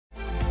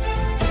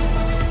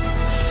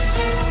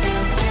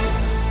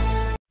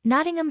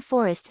Nottingham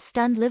Forest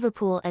stunned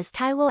Liverpool as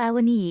Taiwo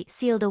Awoniyi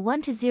sealed a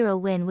 1-0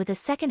 win with a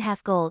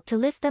second-half goal to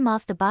lift them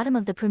off the bottom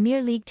of the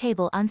Premier League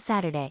table on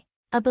Saturday.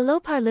 A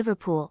below-par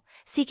Liverpool,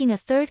 seeking a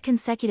third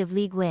consecutive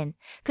league win,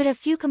 could have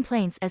few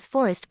complaints as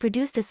Forest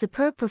produced a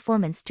superb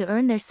performance to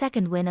earn their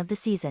second win of the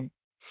season.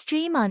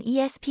 Stream on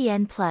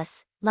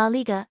ESPN+, La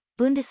Liga,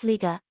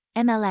 Bundesliga,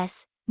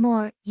 MLS,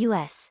 more,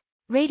 US.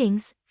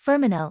 Ratings,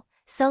 Firmino,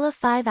 Sulla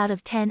 5 out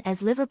of 10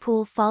 as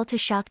Liverpool fall to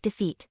shock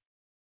defeat.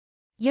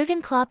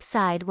 Jurgen Klopp's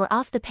side were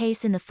off the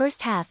pace in the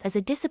first half as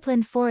a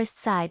disciplined Forest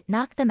side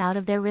knocked them out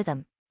of their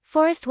rhythm.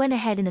 Forest went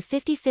ahead in the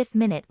 55th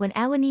minute when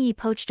Awoniyi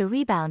poached a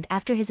rebound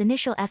after his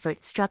initial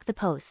effort struck the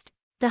post.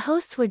 The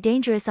hosts were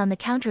dangerous on the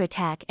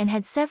counter-attack and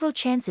had several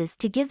chances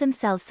to give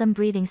themselves some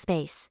breathing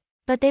space.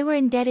 But they were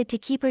indebted to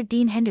keeper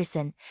Dean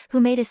Henderson, who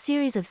made a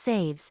series of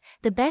saves,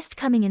 the best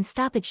coming in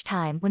stoppage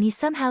time when he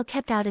somehow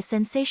kept out a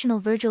sensational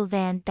Virgil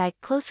van Dijk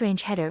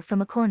close-range header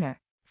from a corner.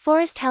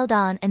 Forest held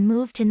on and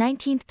moved to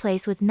 19th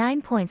place with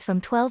 9 points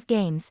from 12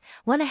 games,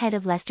 one ahead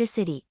of Leicester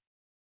City.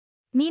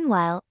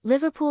 Meanwhile,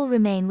 Liverpool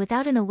remain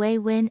without an away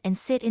win and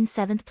sit in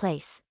 7th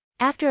place.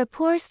 After a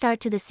poor start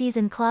to the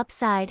season, Klopp's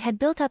side had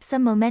built up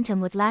some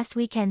momentum with last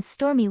weekend's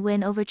stormy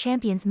win over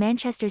champions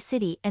Manchester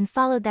City and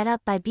followed that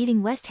up by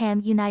beating West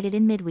Ham United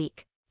in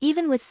midweek.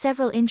 Even with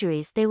several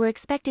injuries, they were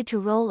expected to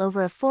roll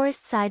over a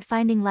Forest side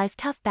finding life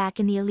tough back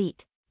in the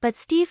elite. But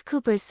Steve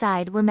Cooper's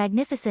side were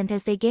magnificent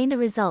as they gained a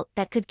result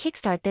that could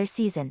kickstart their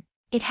season.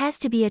 It has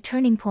to be a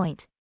turning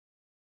point.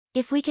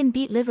 If we can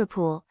beat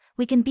Liverpool,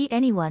 we can beat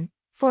anyone,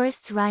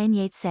 Forest's Ryan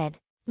Yates said.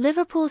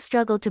 Liverpool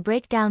struggled to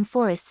break down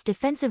Forest's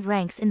defensive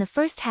ranks in the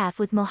first half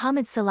with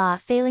Mohamed Salah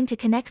failing to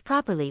connect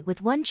properly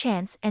with one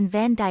chance and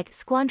Van Dijk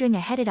squandering a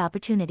headed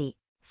opportunity.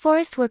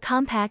 Forest were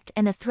compact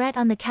and a threat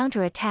on the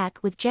counter-attack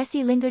with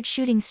Jesse Lingard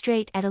shooting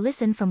straight at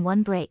Alisson from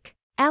one break.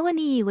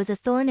 Awoniyi was a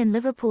thorn in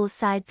Liverpool's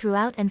side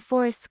throughout and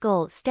Forest's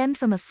goal stemmed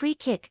from a free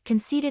kick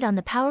conceded on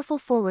the powerful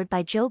forward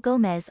by Joe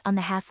Gomez on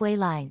the halfway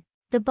line.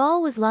 The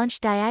ball was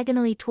launched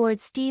diagonally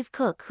towards Steve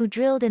Cook, who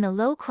drilled in a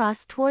low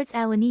cross towards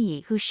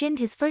Awoniyi, who shinned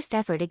his first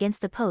effort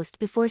against the post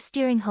before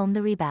steering home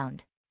the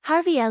rebound.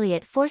 Harvey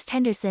Elliott forced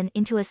Henderson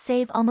into a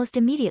save almost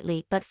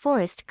immediately, but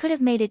Forest could have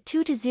made it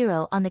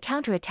 2-0 on the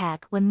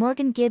counter-attack when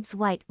Morgan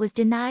Gibbs-White was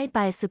denied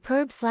by a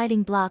superb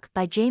sliding block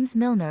by James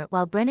Milner,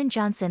 while Brennan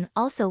Johnson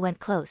also went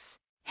close.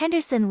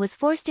 Henderson was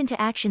forced into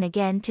action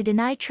again to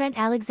deny Trent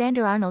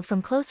Alexander-Arnold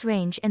from close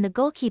range, and the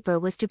goalkeeper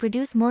was to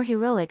produce more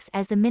heroics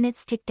as the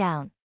minutes ticked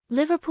down.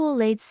 Liverpool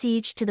laid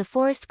siege to the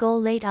Forest goal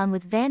late on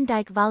with Van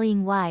Dijk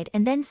volleying wide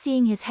and then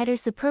seeing his header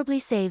superbly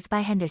saved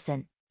by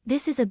Henderson.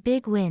 This is a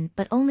big win,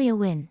 but only a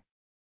win.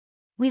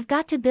 We've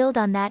got to build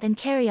on that and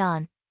carry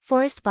on,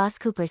 Forest boss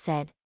Cooper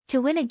said. To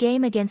win a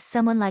game against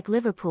someone like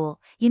Liverpool,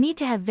 you need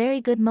to have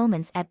very good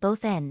moments at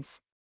both ends.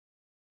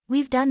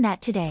 We've done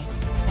that today.